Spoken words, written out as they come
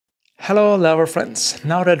Hello Laravel friends,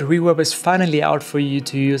 now that Reverb is finally out for you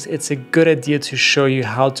to use, it's a good idea to show you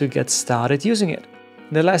how to get started using it.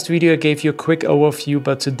 In the last video I gave you a quick overview,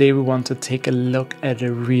 but today we want to take a look at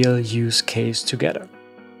a real use case together.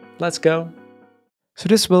 Let's go! So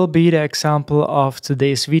this will be the example of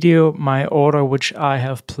today's video, my order which I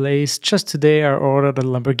have placed. Just today I ordered a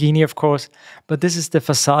Lamborghini, of course, but this is the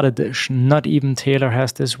Facade edition. Not even Taylor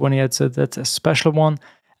has this one yet, so that's a special one.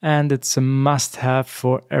 And it's a must-have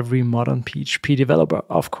for every modern PHP developer,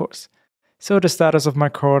 of course. So the status of my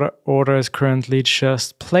order is currently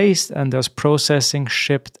just placed, and there's processing,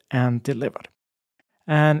 shipped, and delivered.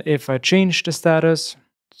 And if I change the status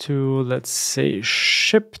to, let's say,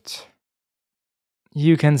 shipped,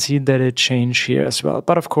 you can see that it changed here as well.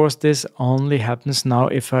 But of course, this only happens now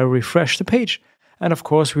if I refresh the page. And of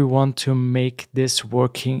course, we want to make this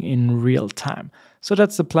working in real time. So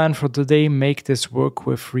that's the plan for today, make this work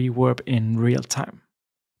with Reverb in real time.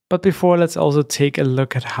 But before, let's also take a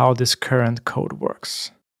look at how this current code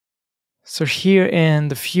works. So here in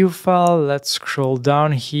the view file, let's scroll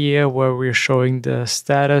down here where we're showing the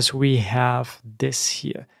status. We have this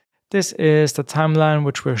here. This is the timeline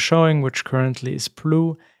which we're showing, which currently is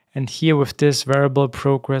blue. And here with this variable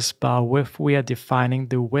progress bar width, we are defining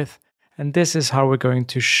the width. And this is how we're going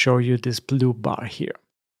to show you this blue bar here.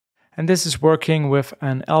 And this is working with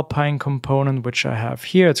an Alpine component, which I have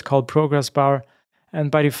here. It's called progress bar. And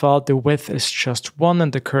by default, the width is just 1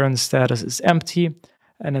 and the current status is empty.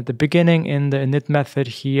 And at the beginning in the init method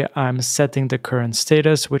here, I'm setting the current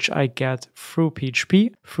status, which I get through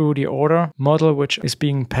PHP, through the order model, which is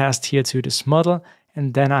being passed here to this model.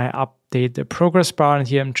 And then I update the progress bar. And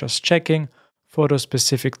here I'm just checking for those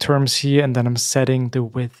specific terms here. And then I'm setting the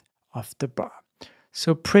width of the bar.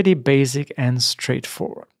 So pretty basic and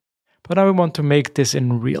straightforward. But now we want to make this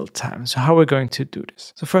in real time. So how are we going to do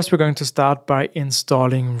this? So first we're going to start by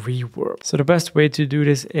installing Reverb. So the best way to do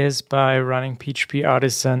this is by running PHP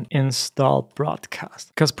artisan install broadcast.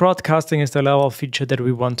 Because broadcasting is the Laravel feature that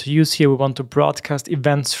we want to use here. We want to broadcast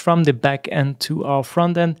events from the back end to our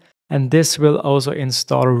front end. And this will also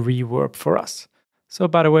install Reverb for us. So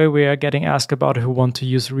by the way, we are getting asked about who want to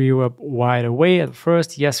use Reverb right away. At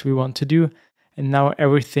first, yes, we want to do. And now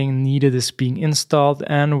everything needed is being installed.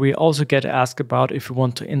 And we also get asked about if we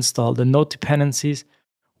want to install the node dependencies,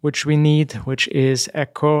 which we need, which is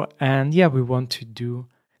echo. And yeah, we want to do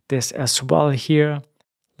this as well here.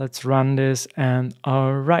 Let's run this. And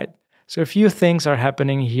all right. So a few things are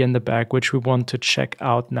happening here in the back, which we want to check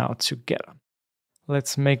out now together.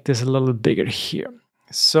 Let's make this a little bigger here.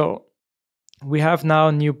 So we have now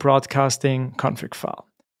a new broadcasting config file,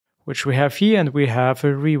 which we have here, and we have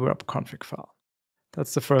a Reverb config file.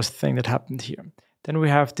 That's the first thing that happened here. Then we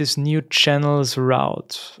have this new channels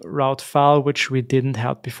route file, which we didn't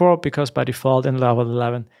have before, because by default in Laravel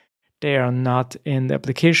 11, they are not in the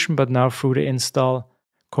application, but now through the install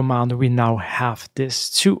command, we now have this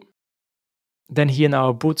too. Then here in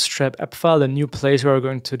our Bootstrap app file, the new place where we're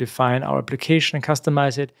going to define our application and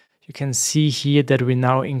customize it, you can see here that we're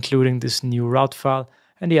now including this new route file,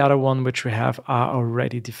 and the other one which we have are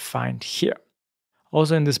already defined here.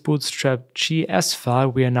 Also in this Bootstrap GS file,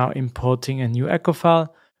 we are now importing a new echo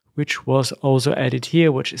file, which was also added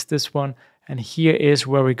here, which is this one. And here is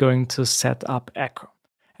where we're going to set up echo.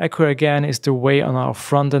 Echo again is the way on our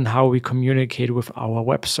front end how we communicate with our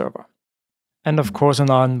web server. And of course, in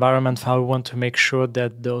our environment file, we want to make sure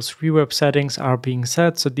that those Reverb settings are being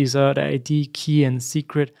set. So these are the ID, key, and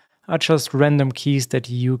secret are just random keys that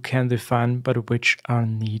you can define, but which are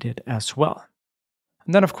needed as well.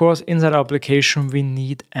 And then, of course, inside our application, we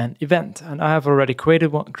need an event. And I have already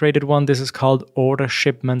created one. This is called order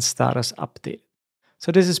shipment status update.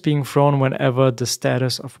 So this is being thrown whenever the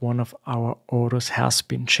status of one of our orders has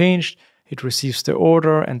been changed. It receives the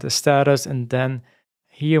order and the status. And then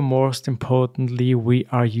here, most importantly, we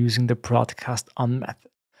are using the broadcast on method.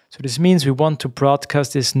 So this means we want to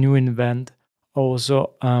broadcast this new event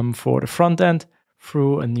also for the front end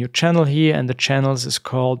through a new channel here. And the channels is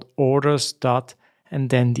called orders. And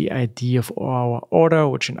then the ID of our order,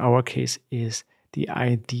 which in our case is the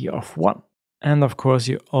ID of 1. And of course,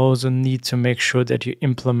 you also need to make sure that you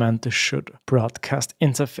implement the should broadcast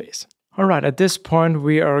interface. All right, at this point,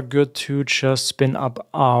 we are good to just spin up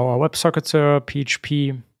our WebSocket server,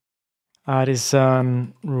 PHP,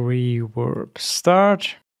 artisan reverb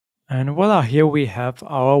start. And voila, here we have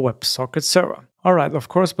our WebSocket server. All right, of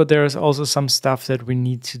course, but there is also some stuff that we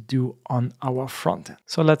need to do on our front end.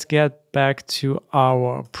 So let's get back to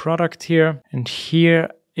our product here. And here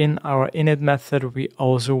in our init method, we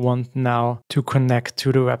also want now to connect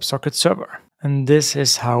to the WebSocket server. And this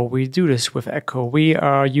is how we do this with Echo. We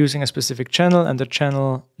are using a specific channel, and the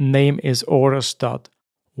channel name is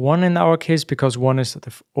orders.1 in our case, because 1 is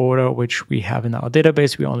the order which we have in our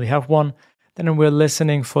database. We only have 1. Then we're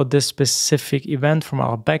listening for this specific event from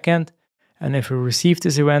our backend. And if we receive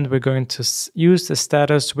this event, we're going to use the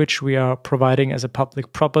status which we are providing as a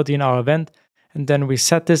public property in our event. And then we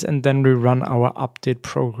set this, and then we run our update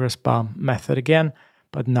progress bar method again.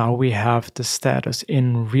 But now we have the status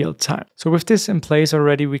in real time. So with this in place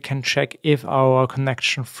already, we can check if our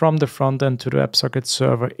connection from the front end to the WebSocket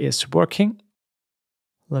server is working.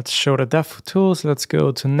 Let's show the dev tools. Let's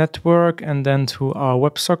go to network and then to our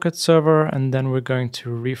WebSocket server. And then we're going to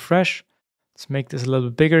refresh. Let's make this a little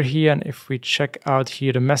bit bigger here. And if we check out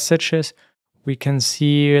here the messages, we can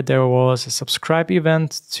see there was a subscribe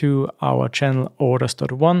event to our channel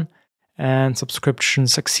orders.1 and subscription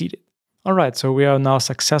succeeded. All right, so we are now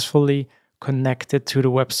successfully connected to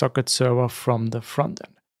the WebSocket server from the front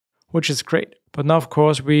end, which is great. But now, of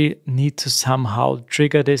course, we need to somehow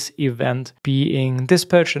trigger this event being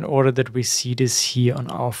dispatched in order that we see this here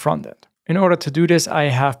on our front end. In order to do this, I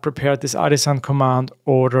have prepared this artisan command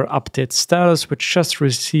order update status, which just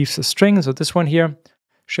receives a string. So this one here,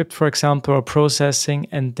 shipped, for example, or processing,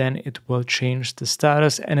 and then it will change the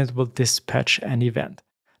status and it will dispatch an event.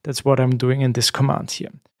 That's what I'm doing in this command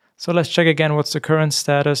here. So let's check again what's the current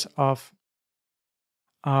status of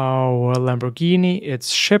our Lamborghini.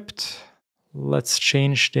 It's shipped. Let's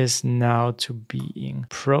change this now to being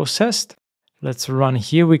processed. Let's run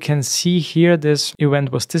here. We can see here this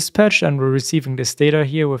event was dispatched and we're receiving this data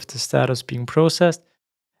here with the status being processed.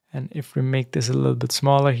 And if we make this a little bit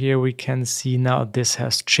smaller here, we can see now this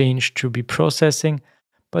has changed to be processing.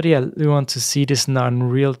 But yeah, we want to see this now in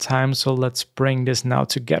real time, so let's bring this now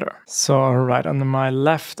together. So all right, on my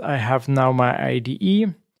left, I have now my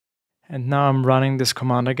IDE. And now I'm running this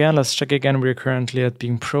command again. Let's check again, we're currently at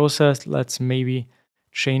being processed. Let's maybe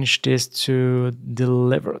change this to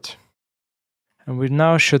delivered. And we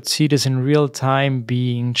now should see this in real time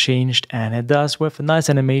being changed, and it does with a nice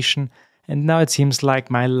animation. And now it seems like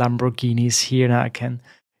my Lamborghini is here. Now I can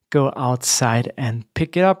go outside and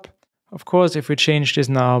pick it up. Of course, if we change this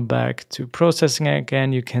now back to processing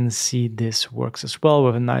again, you can see this works as well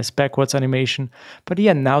with a nice backwards animation. But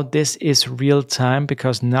yeah, now this is real time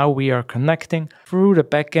because now we are connecting through the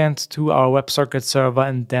backend to our WebSocket server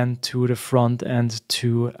and then to the front end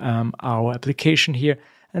to our application here.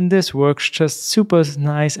 And this works just super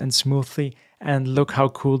nice and smoothly. And look how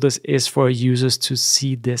cool this is for users to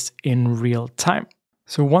see this in real time.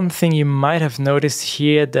 So one thing you might have noticed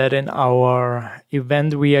here that in our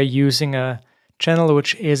event, we are using a channel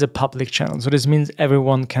which is a public channel. So this means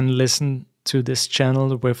everyone can listen to this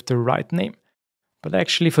channel with the right name. But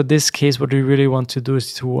actually for this case, what we really want to do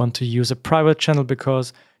is to want to use a private channel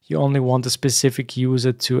because you only want a specific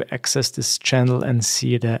user to access this channel and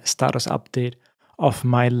see the status update of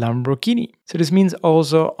my Lamborghini. So this means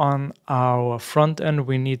also on our front end,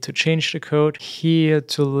 we need to change the code here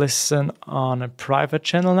to listen on a private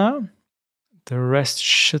channel now. The rest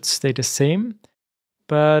should stay the same.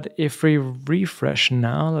 But if we refresh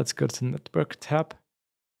now, let's go to the network tab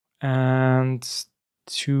and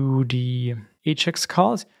to the Ajax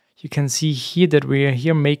calls, you can see here that we are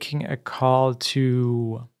here making a call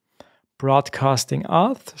to broadcasting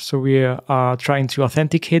auth. So we are trying to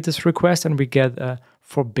authenticate this request and we get a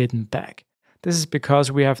forbidden back. This is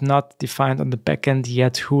because we have not defined on the backend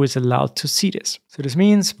yet who is allowed to see this. So this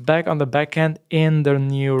means back on the backend in the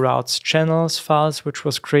new routes channels files, which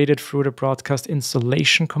was created through the broadcast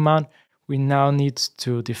installation command, we now need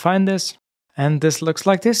to define this. And this looks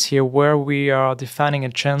like this here, where we are defining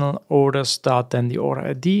a channel orders dot then the order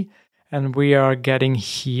ID, and we are getting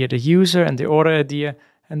here the user and the order ID.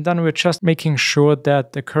 And then we're just making sure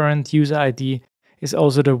that the current user ID is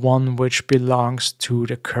also the one which belongs to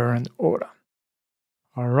the current order.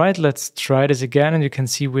 All right, let's try this again. And you can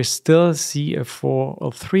see we still see a 4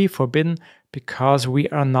 or 3 forbidden because we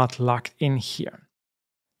are not logged in here.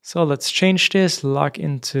 So let's change this, log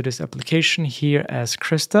into this application here as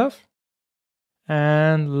Christoph.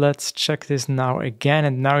 And let's check this now again.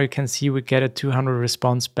 And now you can see we get a 200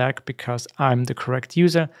 response back because I'm the correct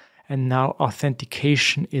user. And now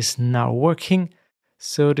authentication is now working.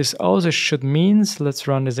 So this also should means, let's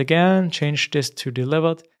run this again, change this to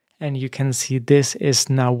delivered. And you can see this is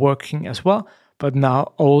now working as well, but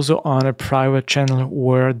now also on a private channel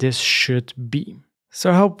where this should be.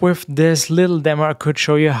 So I hope with this little demo I could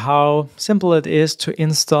show you how simple it is to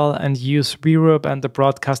install and use Reverb and the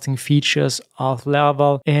broadcasting features of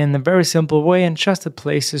Laravel in a very simple way and just the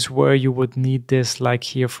places where you would need this, like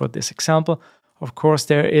here for this example. Of course,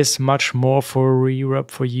 there is much more for Reverb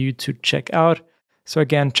for you to check out. So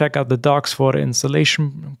again, check out the docs for the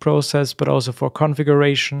installation process, but also for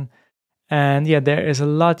configuration. And yeah, there is a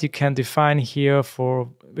lot you can define here for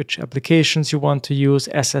which applications you want to use.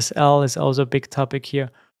 SSL is also a big topic here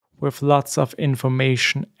with lots of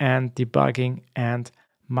information and debugging and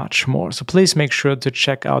much more. So please make sure to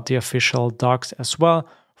check out the official docs as well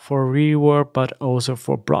for Reverb, but also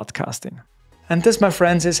for broadcasting. And this, my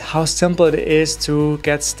friends, is how simple it is to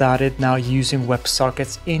get started now using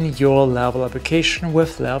WebSockets in your Laravel application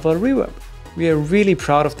with Laravel Reverb. We are really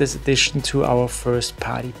proud of this addition to our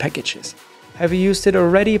first-party packages. Have you used it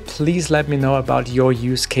already? Please let me know about your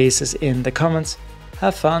use cases in the comments.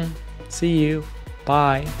 Have fun. See you.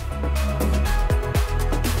 Bye.